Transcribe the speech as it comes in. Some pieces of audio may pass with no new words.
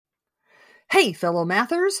Hey, fellow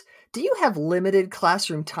mathers, do you have limited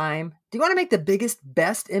classroom time? Do you want to make the biggest,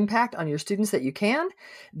 best impact on your students that you can?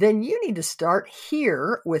 Then you need to start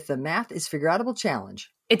here with the Math is Figureoutable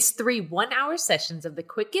Challenge. It's 3 one-hour sessions of the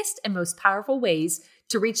quickest and most powerful ways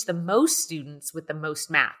to reach the most students with the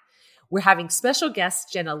most math. We're having special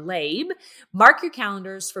guest Jenna Laib. Mark your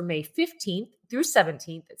calendars for May 15th through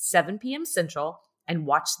 17th at 7 p.m. Central and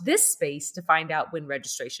watch this space to find out when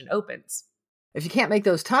registration opens. If you can't make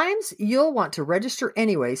those times, you'll want to register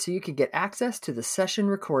anyway so you can get access to the session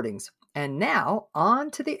recordings. And now, on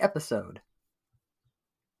to the episode.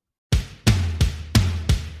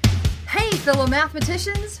 Hey, fellow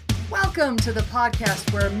mathematicians! Welcome to the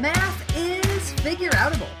podcast where math is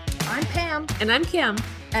figureoutable. I'm Pam. And I'm Kim.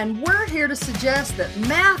 And we're here to suggest that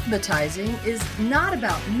mathematizing is not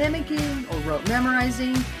about mimicking or rote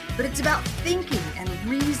memorizing, but it's about thinking and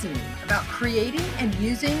reasoning, about creating and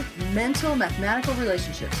using mental mathematical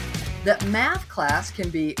relationships. That math class can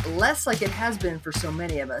be less like it has been for so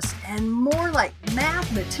many of us and more like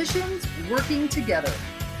mathematicians working together.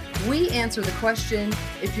 We answer the question,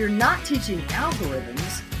 if you're not teaching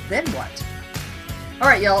algorithms, then what? All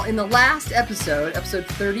right, y'all, in the last episode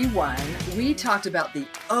 31, we talked about the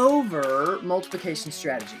over multiplication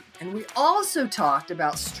strategy. And we also talked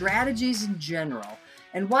about strategies in general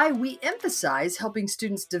and why we emphasize helping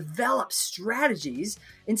students develop strategies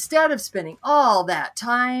instead of spending all that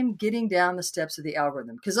time getting down the steps of the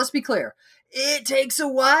algorithm. Because let's be clear, it takes a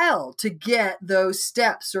while to get those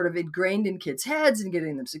steps sort of ingrained in kids' heads and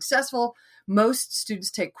getting them successful. Most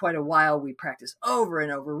students take quite a while. We practice over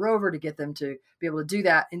and over to get them to be able to do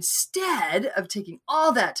that. Instead of taking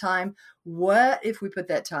all that time, what if we put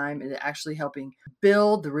that time into actually helping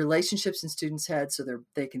build the relationships in students' heads so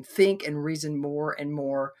they can think and reason more and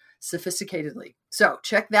more sophisticatedly? So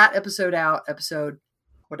check that episode out.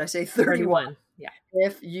 What did I say? 31. Yeah.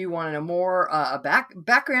 If you want to know more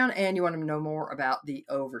background and you want to know more about the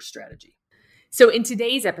over strategy. So in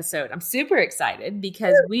today's episode, I'm super excited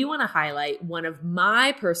because we want to highlight one of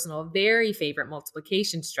my personal, very favorite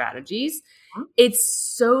multiplication strategies.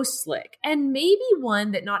 It's so slick and maybe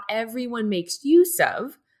one that not everyone makes use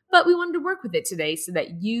of, but we wanted to work with it today so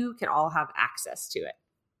that you can all have access to it.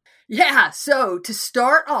 Yeah, so to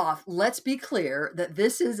start off, let's be clear that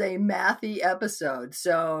this is a mathy episode.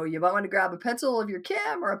 So you might want to grab a pencil if you're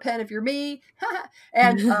Kim or a pen if you're me.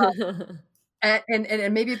 and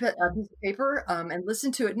maybe a piece of paper and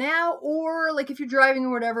listen to it now. Or like if you're driving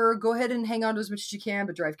or whatever, go ahead and hang on to as much as you can,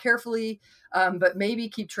 but drive carefully. But maybe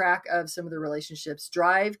keep track of some of the relationships.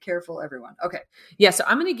 Drive careful, everyone. Okay. Yeah, so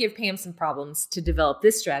I'm going to give Pam some problems to develop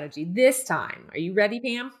this strategy this time. Are you ready,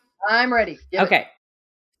 Pam? I'm ready. Okay.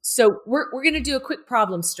 So we're going to do a quick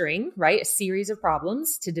problem string, right? A series of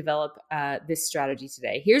problems to develop this strategy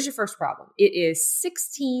today. Here's your first problem. It is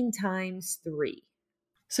 16 times 3.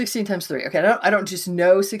 16 times 3. Okay, I don't just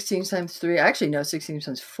know 16 times 3. I actually know 16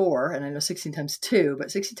 times 4, and I know 16 times 2, but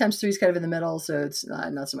 16 times 3 is kind of in the middle, so it's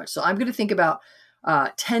not so much. So I'm going to think about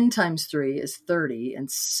 10 times 3 is 30, and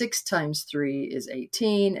 6 times 3 is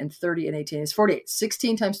 18, and 30 and 18 is 48.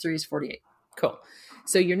 16 times 3 is 48. Cool.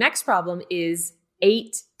 So your next problem is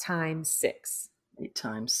 8 times 6. 8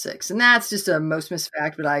 times 6. And that's just a most missed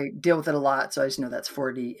fact, but I deal with it a lot, so I just know that's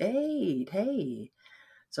 48. Hey.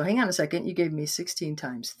 So hang on a second. You gave me 16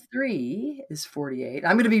 times 3 is 48.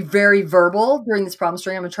 I'm going to be very verbal during this problem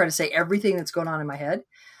string. I'm going to try to say everything that's going on in my head.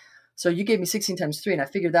 So you gave me 16 times 3, and I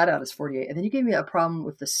figured that out as 48. And then you gave me a problem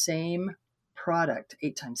with the same product.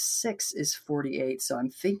 8 times 6 is 48. So I'm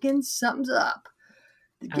thinking something's up.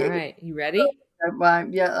 All right. You ready?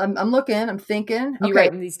 Yeah, I'm looking. I'm thinking. You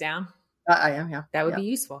writing these down? I am, yeah. That would be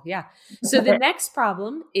useful, yeah. So the next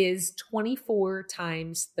problem is 24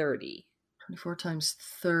 times 30. 24 times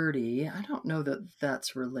 30. I don't know that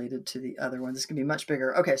that's related to the other one. This is going to be much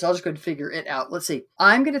bigger. Okay, so I'll just go and figure it out. Let's see.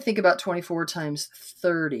 I'm going to think about 24 times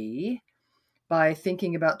 30 by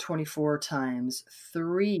thinking about 24 times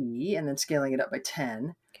 3 and then scaling it up by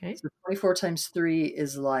 10. Okay. So 24 times 3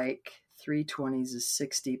 is like 3 20s is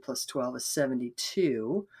 60 plus 12 is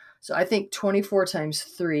 72. So I think 24 times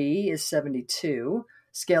 3 is 72.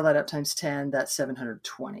 Scale that up times 10, that's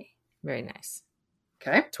 720. Very nice.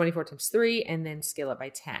 Okay. 24 times 3 and then scale it by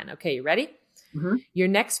 10. Okay, you ready? Mm-hmm. Your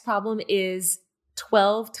next problem is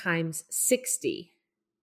 12 times 60.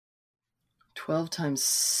 12 times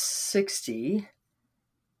 60.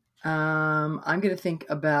 I'm going to think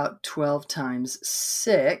about 12 times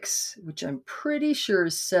 6, which I'm pretty sure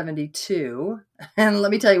is 72. And let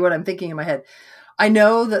me tell you what I'm thinking in my head. I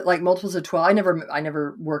know that like multiples of 12, I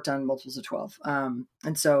never worked on multiples of 12. And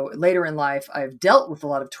so later in life, I've dealt with a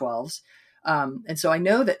lot of 12s. And so I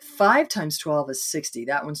know that 5 times 12 is 60.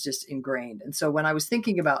 That one's just ingrained. And so when I was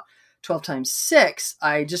thinking about 12 times 6,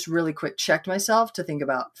 I just really quick checked myself to think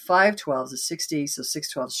about 5 12s is 60. So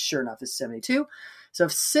 6 12s, sure enough, is 72. So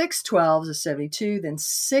if 6 12s is 72, then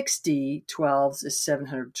 60 12s is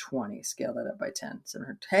 720. Scale that up by 10.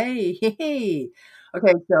 700. Hey.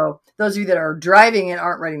 Okay, so those of you that are driving and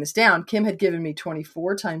aren't writing this down, Kim had given me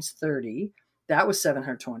 24 times 30. That was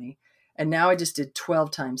 720. And now I just did 12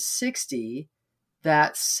 times 60.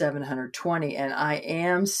 That's 720. And I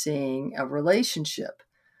am seeing a relationship.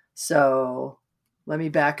 So let me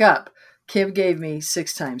back up. Kim gave me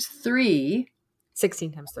 6 times 3.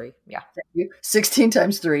 16 times 3. Yeah. Thank you. 16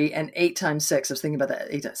 times 3 and 8 times 6. I was thinking about that.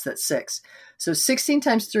 8 times, that's 6. So 16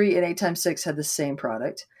 times 3 and 8 times 6 had the same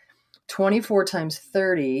product. 24 times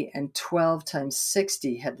 30 and 12 times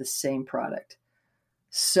 60 had the same product.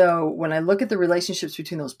 So when I look at the relationships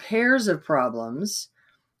between those pairs of problems,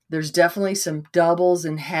 there's definitely some doubles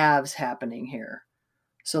and halves happening here.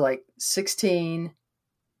 So like 16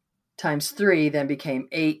 times 3 then became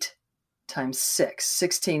 8 times 6.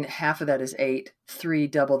 16, half of that is 8. 3,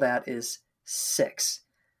 double that is 6.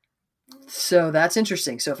 So that's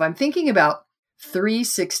interesting. So if I'm thinking about 3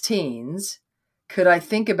 16s, could I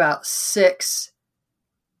think about 6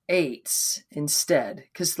 8s instead?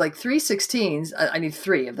 Because like 3 16s, I need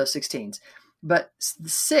 3 of those 16s. But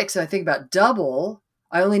 6, I think about double,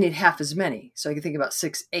 I only need half as many. So I can think about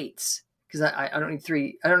 6 8s. Because I don't need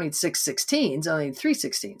 3, I don't need 6 16s, I only need 3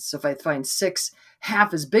 16s. So if I find 6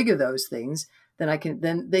 half as big of those things,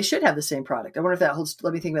 then they should have the same product. I wonder if that holds.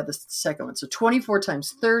 Let me think about the second one. So 24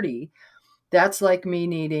 times 30, that's like me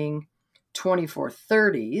needing 24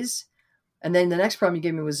 30s. And then the next problem you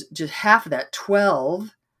gave me was just half of that, 12.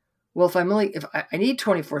 Well, if I need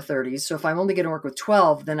 24 30s, so if I'm only going to work with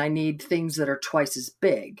 12, then I need things that are twice as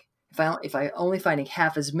big. If I only finding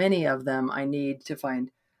half as many of them, I need to find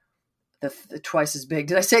the twice as big.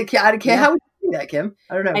 Did I say, how would you do that, Kim?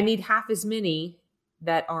 I don't know. I need half as many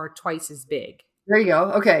that are twice as big. There you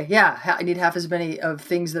go. Okay. Yeah. I need half as many of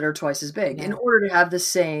things that are twice as big in order to have the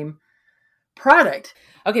same product.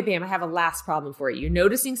 Okay, Pam, I have a last problem for you. You're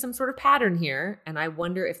noticing some sort of pattern here, and I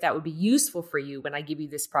wonder if that would be useful for you when I give you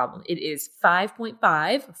this problem. It is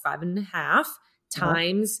 5.5 or 5.5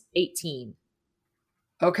 times 18.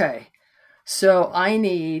 Okay. So I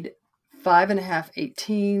need 5.5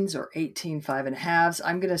 18s or 18 5.5s.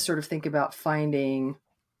 I'm going to sort of think about finding,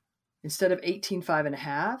 instead of 18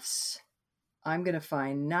 5.5s, I'm going to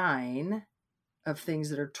find 9 of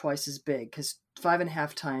things that are twice as big, because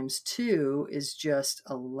 5.5 times 2 is just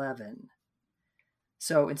 11.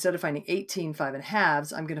 So instead of finding 18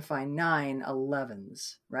 5.5s, I'm going to find 9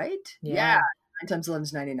 11s, right? Yeah. 9 times 11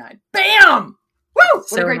 is 99. Bam! Woo!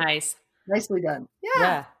 So nice. Nicely done.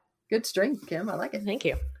 Yeah. Good string, Kim. I like it. Thank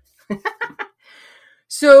you.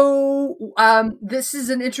 So this is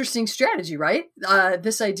an interesting strategy, right?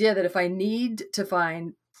 This idea that if I need to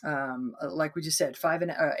find, like we just said,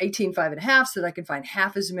 18 5.5, so that I can find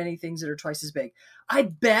half as many things that are twice as big. I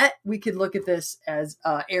bet we could look at this as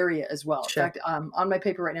area as well. Sure. In fact, on my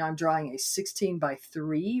paper right now, I'm drawing a 16 by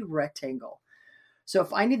 3 rectangle. So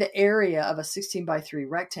if I need the area of a 16 by 3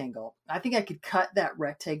 rectangle, I think I could cut that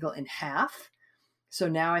rectangle in half. So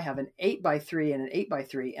now I have an 8 by 3 and an 8 by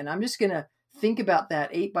 3, and I'm just going to think about that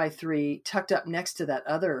 8 by 3 tucked up next to that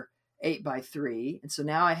other 8 by 3. And so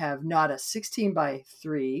now I have not a 16 by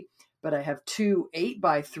 3, but I have 2 8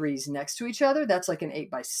 by 3s next to each other. That's like an 8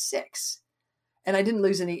 by 6. And I didn't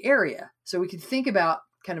lose any area. So we could think about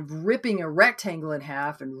kind of ripping a rectangle in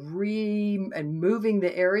half and moving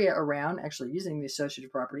the area around, actually using the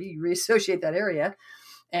associative property. You reassociate that area,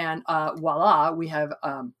 and voila, we have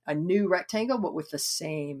a new rectangle, but with the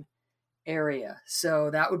same area.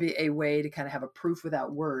 So that would be a way to kind of have a proof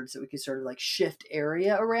without words, that we could sort of like shift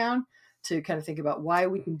area around to kind of think about why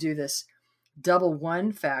we can do this double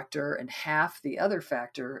one factor and half the other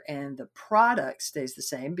factor, and the product stays the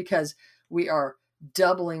same because we are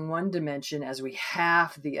doubling one dimension as we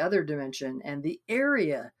half the other dimension, and the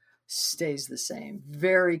area stays the same.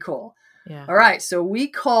 Very cool. Yeah. All right. So we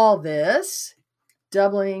call this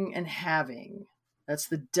doubling and halving. That's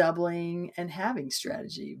the doubling and halving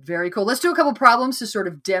strategy. Very cool. Let's do a couple problems to sort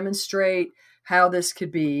of demonstrate how this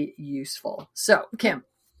could be useful. So, Kim,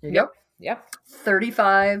 here you go. Yep.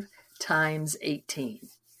 35 times 18.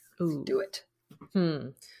 Ooh. Do it.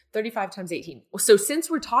 35 times 18. So since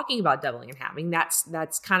we're talking about doubling and halving,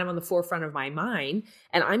 that's kind of on the forefront of my mind.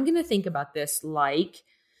 And I'm going to think about this like,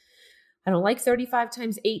 I don't like 35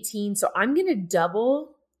 times 18. So I'm going to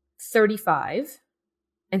double 35.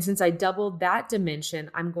 And since I doubled that dimension,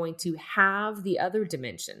 I'm going to halve the other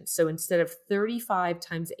dimension. So instead of 35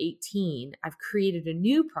 times 18, I've created a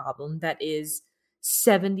new problem that is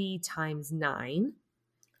 70 times 9.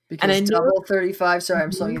 Because double 35, sorry,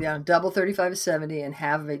 I'm slowing you down. Double 35 is 70 and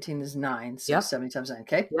half of 18 is 9. So 70 times 9,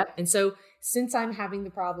 okay? Yep. And so since I'm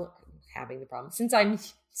since I'm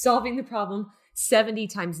solving the problem 70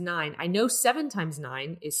 times 9, I know 7 times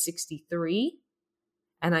 9 is 63.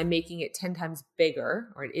 And I'm making it 10 times bigger,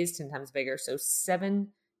 or it is 10 times bigger. So 7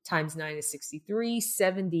 times 9 is 63.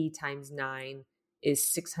 70 times 9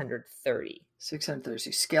 is 630. 630. So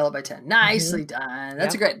you scale it by 10. Nicely done.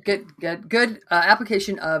 That's a good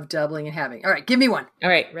application of doubling and halving. All right, give me one. All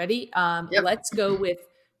right, ready? Let's go with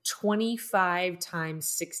 25 times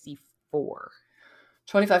 64.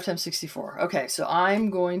 25 times 64. Okay, so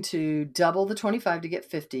I'm going to double the 25 to get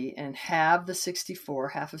 50 and halve the 64.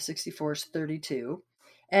 Half of 64 is 32.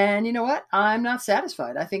 And you know what? I'm not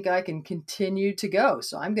satisfied. I think I can continue to go.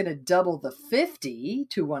 So I'm going to double the 50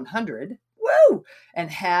 to 100. Woo! And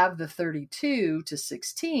halve the 32 to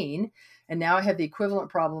 16. And now I have the equivalent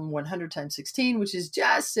problem 100 times 16, which is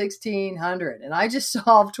just 1600. And I just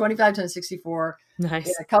solved 25 times 64 in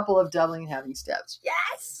a couple of doubling and halving steps.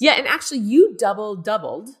 Yes! Yeah, and actually you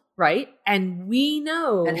doubled, right? And we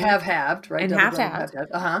know... And have halved, right? And halved.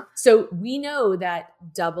 Uh-huh. So we know that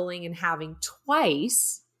doubling and halving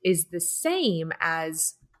twice is the same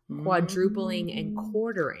as quadrupling and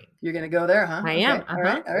quartering. You're going to go there, huh? I am. All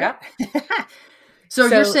right. Yep. So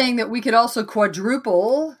you're saying that we could also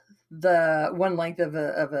quadruple the one length of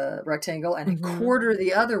a rectangle and quarter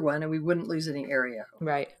the other one, and we wouldn't lose any area.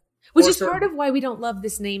 Right. Which is part of why we don't love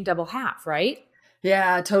this name double half, right?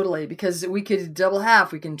 Yeah, totally. Because we could double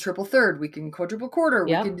half, we can triple third, we can quadruple quarter.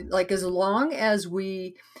 We could, as long as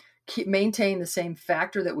we maintain the same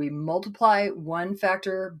factor, that we multiply one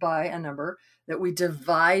factor by a number, that we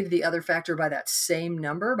divide the other factor by that same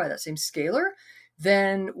number, by that same scalar,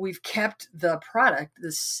 then we've kept the product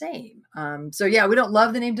the same. So yeah, we don't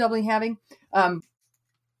love the name doubling halving,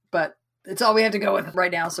 but it's all we have to go with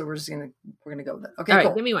right now. So we're gonna go with it. Okay, all right,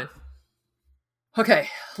 cool. Give me one. Okay,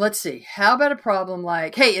 let's see. How about a problem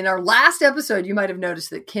like, hey, in our last episode, you might have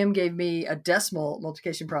noticed that Kim gave me a decimal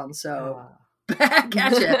multiplication problem. So back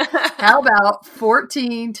at you. How about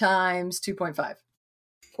 14 times 2.5?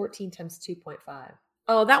 14 times 2.5.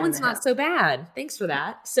 Oh, that one's not so bad. Thanks for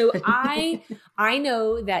that. So I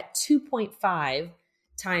know that 2.5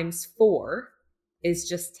 times 4 is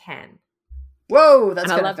just 10. Whoa, that's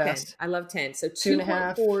kind of fast. 10. I love 10. So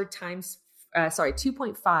 2.4 times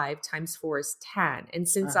 2.5 times 4 is 10. And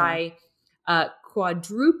since I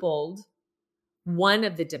quadrupled one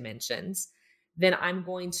of the dimensions, then I'm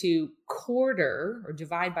going to quarter or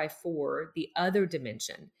divide by 4 the other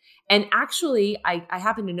dimension. And actually, I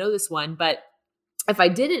happen to know this one, but if I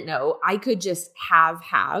didn't know, I could just have.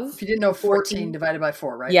 If you didn't know, 14 divided by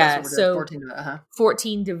 4, right? Yeah. That's what we're doing.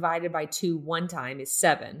 14 divided by 2 one time is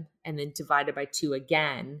 7. And then divided by 2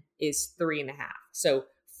 again is 3.5. So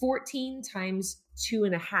 14 times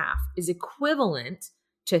 2.5 is equivalent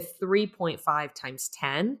to 3.5 times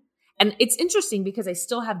 10. And it's interesting because I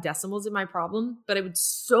still have decimals in my problem, but I would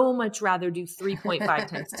so much rather do 3.5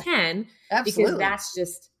 times 10 because that's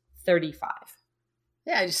just 35.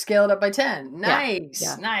 Yeah, I just scale it up by 10.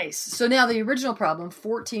 Nice, nice. So now the original problem,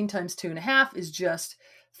 14 times 2.5 is just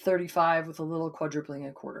 35 with a little quadrupling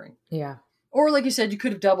and quartering. Yeah. Or like you said, you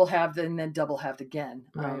could have double halved and then double halved again.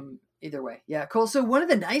 Right. Either way. Yeah, cool. So one of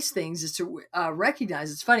the nice things is to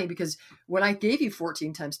recognize, it's funny because when I gave you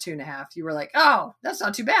 14 times 2.5, you were like, oh, that's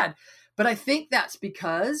not too bad. But I think that's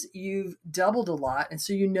because you've doubled a lot. And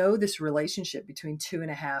so you know this relationship between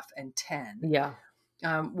 2.5 and 10. Yeah.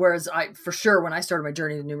 Whereas for sure, when I started my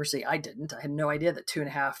journey to numeracy, I didn't. I had no idea that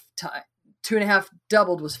 2.5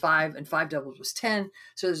 doubled was 5 and 5 doubled was 10.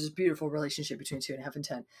 So there's this beautiful relationship between 2.5 and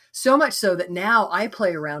 10. So much so that now I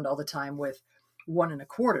play around all the time with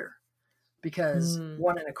 1.25. Because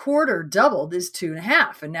 1.25 doubled is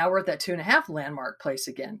 2.5. And now we're at that 2.5 landmark place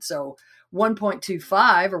again. So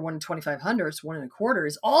 1.25 or 1/2500, 1.25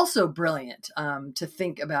 is also brilliant to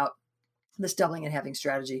think about this doubling and halving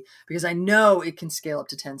strategy, because I know it can scale up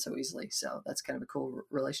to 10 so easily. So that's kind of a cool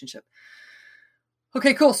relationship.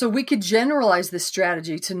 Okay, cool. So we could generalize this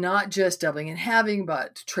strategy to not just doubling and halving,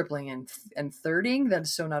 but tripling and thirding.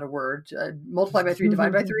 That's so not a word. Multiply by 3,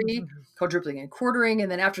 divide by 3, quadrupling and quartering. And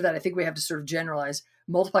then after that, I think we have to sort of generalize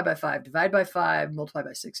multiply by 5, divide by 5, multiply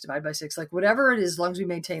by 6, divide by 6, like whatever it is, as long as we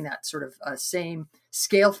maintain that sort of same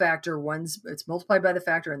scale factor. It's multiplied by the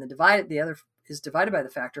factor and the other is divided by the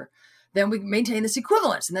factor. then we maintain this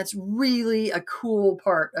equivalence. And that's really a cool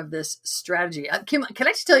part of this strategy. Kim, can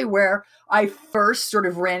I just tell you where I first sort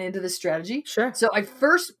of ran into this strategy? Sure. So I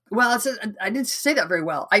didn't say that very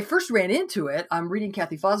well. I first ran into it. I'm reading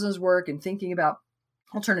Kathy Fosnow's work and thinking about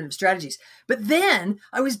alternative strategies. But then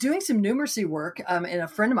I was doing some numeracy work in a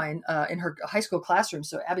friend of mine in her high school classroom.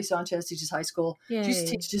 So Abby Sanchez teaches high school. Yay. She used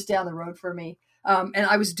to teach just down the road for me. And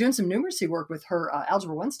I was doing some numeracy work with her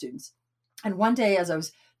Algebra 1 students. And one day, as I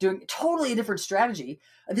was doing totally a different strategy,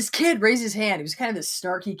 this kid raised his hand. He was kind of this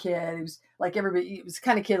snarky kid. He was like everybody. He was the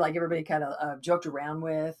kind of kid like everybody kind of joked around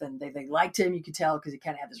with, and they liked him. You could tell because he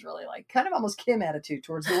kind of had this really like kind of almost Kim attitude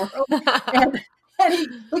towards the world. and he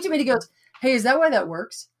looked at me and he goes, "Hey, is that why that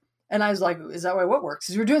works?" And I was like, "Is that why what works?"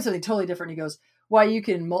 Because we're doing something totally different. He goes, why you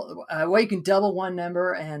can double one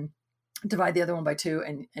number and divide the other one by 2,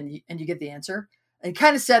 and you get the answer." And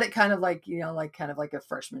kind of said it kind of like, kind of like a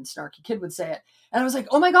freshman snarky kid would say it. And I was like,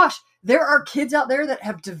 oh my gosh, there are kids out there that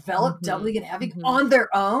have developed doubling and halving on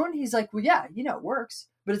their own. He's like, well, yeah, it works.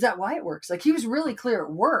 But is that why it works? Like he was really clear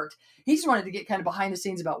it worked. He just wanted to get kind of behind the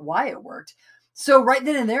scenes about why it worked. So right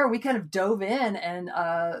then and there, we kind of dove in and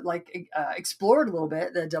explored a little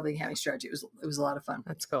bit the doubling and halving strategy. It was a lot of fun.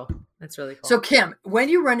 That's cool. That's really cool. So Kim, when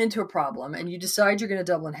you run into a problem and you decide you're going to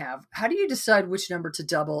double and halve, how do you decide which number to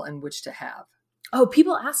double and which to halve? Oh,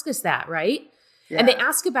 people ask us that, right? Yeah. And they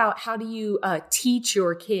ask about how do you teach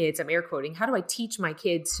your kids, I'm air quoting, how do I teach my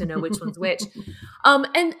kids to know which one's which?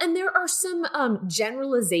 And there are some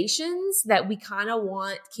generalizations that we kind of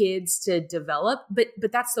want kids to develop, but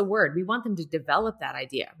that's the word. We want them to develop that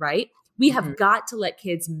idea, right? We have got to let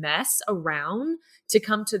kids mess around to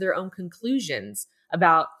come to their own conclusions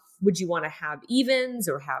about would you want to have evens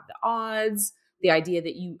or have the odds? The idea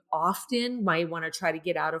that you often might want to try to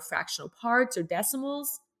get out of fractional parts or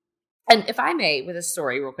decimals. And if I may, with a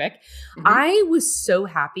story real quick, I was so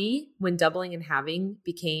happy when doubling and halving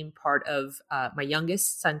became part of my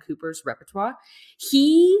youngest son, Cooper's repertoire.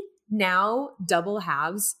 He now double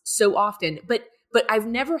halves so often, but I've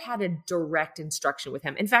never had a direct instruction with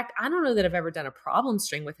him. In fact, I don't know that I've ever done a problem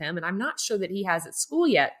string with him, and I'm not sure that he has at school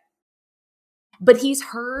yet. But he's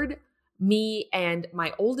heard me and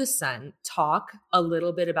my oldest son talk a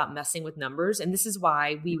little bit about messing with numbers. And this is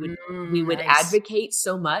why we would advocate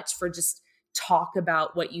so much for just talk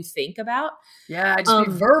about what you think about. Yeah. Just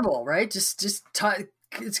be verbal, right? Just talk.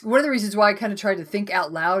 It's one of the reasons why I kind of tried to think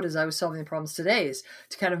out loud as I was solving the problems today is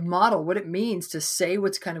to kind of model what it means to say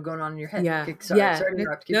what's kind of going on in your head. Yeah. Sorry to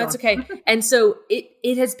interrupt. No, it's okay. And so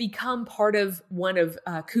it has become part of one of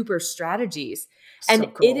Cooper's strategies. And so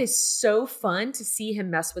cool. It is so fun to see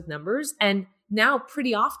him mess with numbers. And now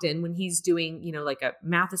pretty often when he's doing, like a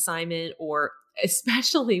math assignment or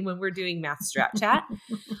especially when we're doing math strat chat,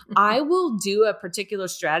 I will do a particular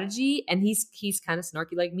strategy and he's kind of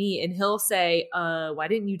snarky like me. And he'll say, why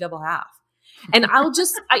didn't you double half? And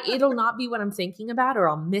it'll not be what I'm thinking about, or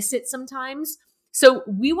I'll miss it sometimes. So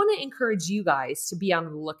we want to encourage you guys to be on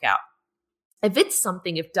the lookout.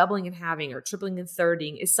 If doubling and halving or tripling and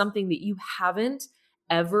thirding is something that you haven't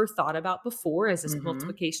ever thought about before as a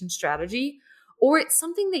multiplication strategy, or it's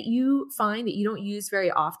something that you find that you don't use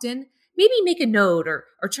very often, maybe make a note or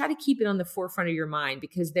try to keep it on the forefront of your mind,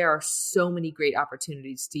 because there are so many great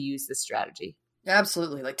opportunities to use this strategy.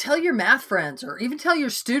 Absolutely. Like tell your math friends or even tell your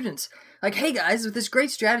students, like, hey guys, with this great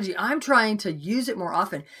strategy, I'm trying to use it more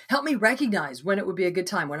often. Help me recognize when it would be a good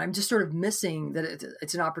time, when I'm just sort of missing that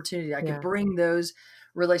it's an opportunity. I can bring those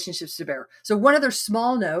relationships to bear. So one other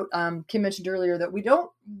small note, Kim mentioned earlier that we don't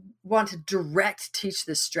want to direct teach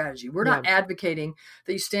this strategy. We're not advocating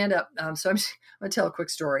that you stand up. So I'm going to tell a quick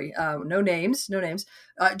story. No names.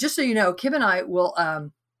 Just so you know, Kim and I will,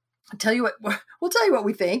 we'll tell you what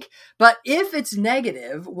we think, but if it's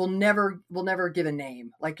negative, we'll never give a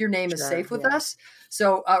name. Like your name is safe with us.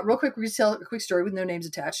 So real quick, we're going to tell a quick story with no names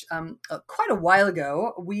attached. Quite a while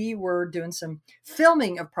ago, we were doing some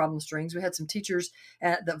filming of problem strings. We had some teachers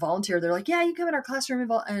that volunteered. They're like, yeah, you come in our classroom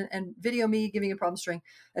and video me giving a problem string.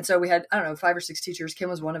 And so we had, 5 or 6 teachers. Kim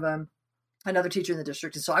was one of them. Another teacher in the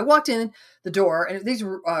district. And so I walked in the door, and these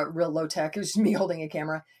were real low tech. It was just me holding a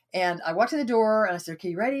camera. And I walked in the door and I said, okay,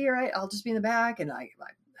 you ready? All right, I'll just be in the back. And I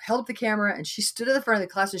held up the camera, and she stood at the front of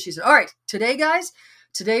the class and she said, all right, today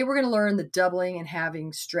we're going to learn the doubling and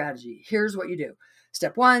halving strategy. Here's what you do.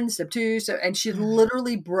 Step 1, step 2. And she had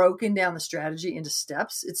literally broken down the strategy into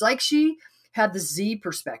steps. It's like she had the Z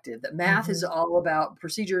perspective, that math is all about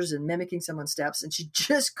procedures and mimicking someone's steps. And she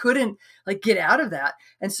just couldn't get out of that.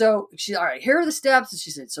 And so she, all right, here are the steps. And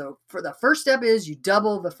she said, so for the first step is you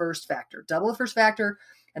double the first factor,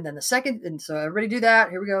 and then the second. And so everybody do that.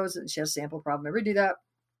 Here we go. She has a sample problem. Everybody do that.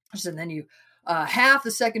 She said, and then you half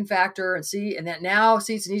the second factor and see, and that now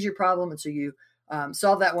see it's an easier problem. And so you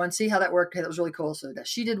solve that one, see how that worked. Okay, that was really cool. So that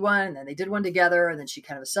she did one, and then they did one together, and then she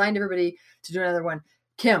kind of assigned everybody to do another one.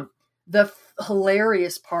 Kim, the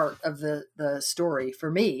hilarious part of the story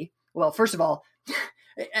for me, well, first of all,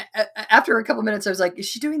 after a couple minutes, I was like, is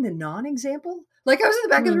she doing the non-example? Like I was in the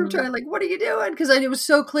back of the room trying, like, what are you doing? Because it was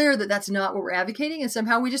so clear that that's not what we're advocating. And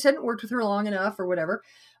somehow we just hadn't worked with her long enough or whatever.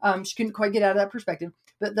 She couldn't quite get out of that perspective.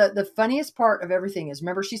 But the funniest part of everything is,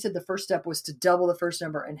 remember, she said the first step was to double the first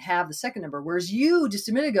number and have the second number. Whereas you just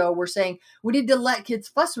a minute ago were saying, we need to let kids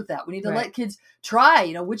fuss with that. We need to let kids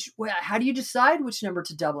try, how do you decide which number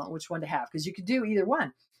to double and which one to have? Because you could do either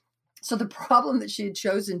one. So the problem that she had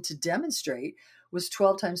chosen to demonstrate was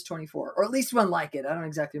 12 times 24, or at least one like it. I don't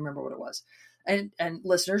exactly remember what it was. And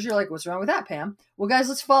listeners, you're like, what's wrong with that, Pam? Well, guys,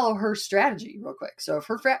 let's follow her strategy real quick. So if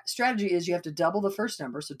her strategy is you have to double the first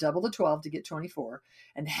number, so double the 12 to get 24,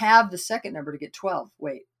 and have the second number to get 12.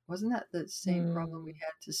 Wait, wasn't that the same problem we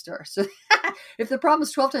had to start? So if the problem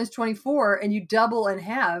is 12 times 24 and you double and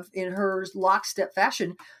have in her lockstep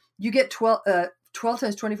fashion, you get 12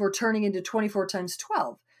 times 24 turning into 24 times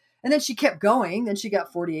 12. And then she kept going. Then she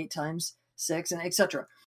got 48 times 6 and etc.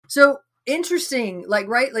 So interesting, like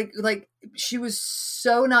she was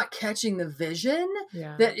so not catching the vision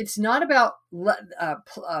that it's not about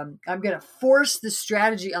I'm going to force the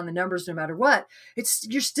strategy on the numbers no matter what.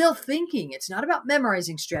 You're still thinking. It's not about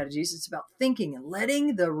memorizing strategies. It's about thinking and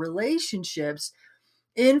letting the relationships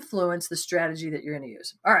influence the strategy that you're going to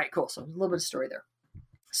use. All right, cool. So a little bit of story there.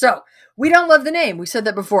 So we don't love the name. We said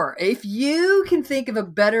that before. If you can think of a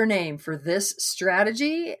better name for this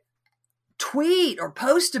strategy, tweet or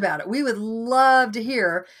post about it. We would love to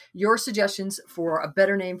hear your suggestions for a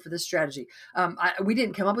better name for this strategy. We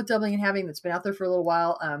didn't come up with doubling and having. That's been out there for a little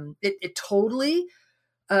while. It totally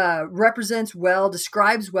represents well,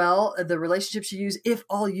 describes well the relationships you use if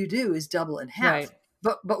all you do is double and half. Right.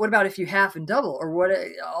 But what about if you half and double, or what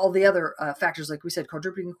all the other factors, like we said,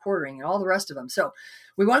 quadrupling and quartering and all the rest of them. So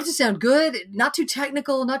we want it to sound good, not too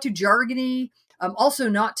technical, not too jargony, also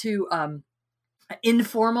not too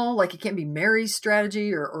informal. Like it can't be Mary's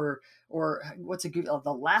strategy or what's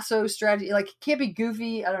the lasso strategy. Like it can't be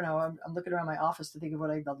goofy. I don't know. I'm looking around my office to think of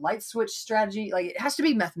the light switch strategy. Like it has to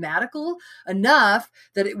be mathematical enough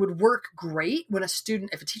that it would work great when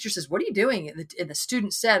if a teacher says, what are you doing? And the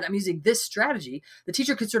student said, I'm using this strategy. The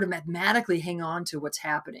teacher could sort of mathematically hang on to what's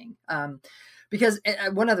happening. Because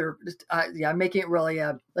one other, I'm making it really,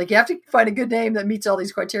 you have to find a good name that meets all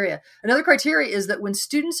these criteria. Another criteria is that when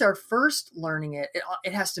students are first learning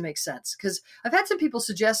it has to make sense. Because I've had some people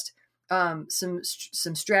suggest some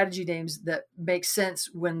strategy names that make sense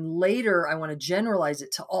when later I want to generalize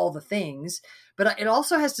it to all the things. But it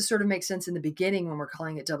also has to sort of make sense in the beginning when we're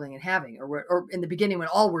calling it doubling and halving, or in the beginning when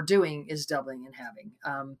all we're doing is doubling and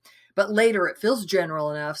halving. But later it feels general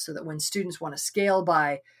enough so that when students want to scale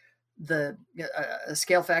by the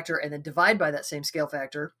scale factor and then divide by that same scale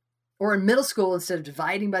factor, or in middle school, instead of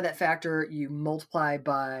dividing by that factor, you multiply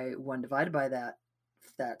by 1 divided by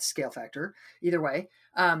that scale factor. Either way.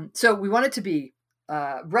 So we want it to be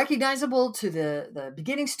recognizable to the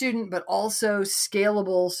beginning student, but also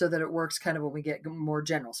scalable so that it works kind of when we get more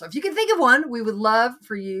general. So if you can think of one, we would love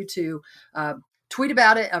for you to tweet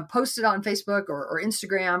about it, post it on Facebook or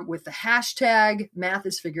Instagram with the hashtag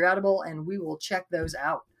 #MathIsFigureOutable, and we will check those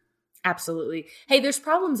out. Absolutely. Hey, there's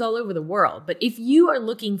problems all over the world, but if you are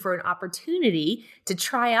looking for an opportunity to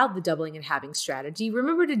try out the doubling and halving strategy,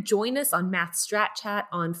 remember to join us on Math Strat Chat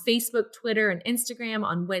on Facebook, Twitter, and Instagram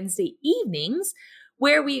on Wednesday evenings,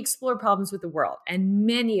 where we explore problems with the world. And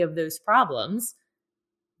many of those problems,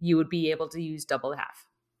 you would be able to use double and half.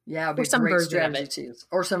 Yeah, or some version of it.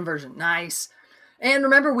 Or some version. Nice. And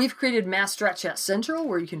remember, we've created Math Strat Chat Central,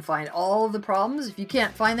 where you can find all of the problems. If you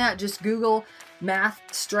can't find that, just Google Math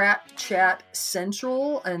Strat Chat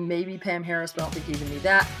Central, and maybe Pam Harris, but I don't think you even need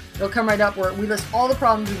that. It'll come right up where we list all the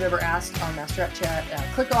problems we've ever asked on Math Strat Chat.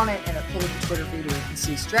 Click on it, and it'll pull up the Twitter feed where you can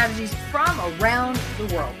see strategies from around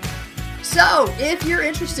the world. So, if you're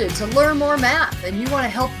interested to learn more math and you want to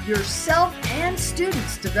help yourself and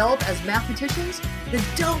students develop as mathematicians, then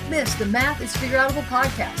don't miss the Math is Figureoutable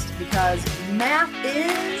podcast, because math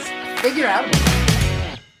is figureoutable.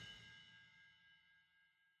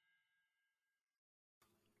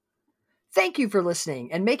 Thank you for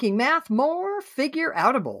listening and making math more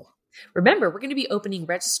figureoutable. Remember, we're going to be opening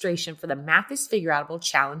registration for the Math is Figureoutable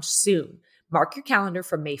Challenge soon. Mark your calendar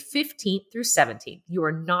from May 15th through 17th. You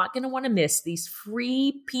are not going to want to miss these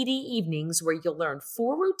free PD evenings where you'll learn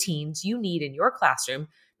 4 routines you need in your classroom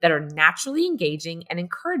that are naturally engaging and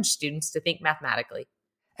encourage students to think mathematically.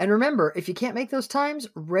 And remember, if you can't make those times,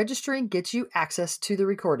 registering gets you access to the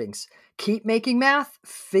recordings. Keep making math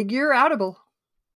figure outable.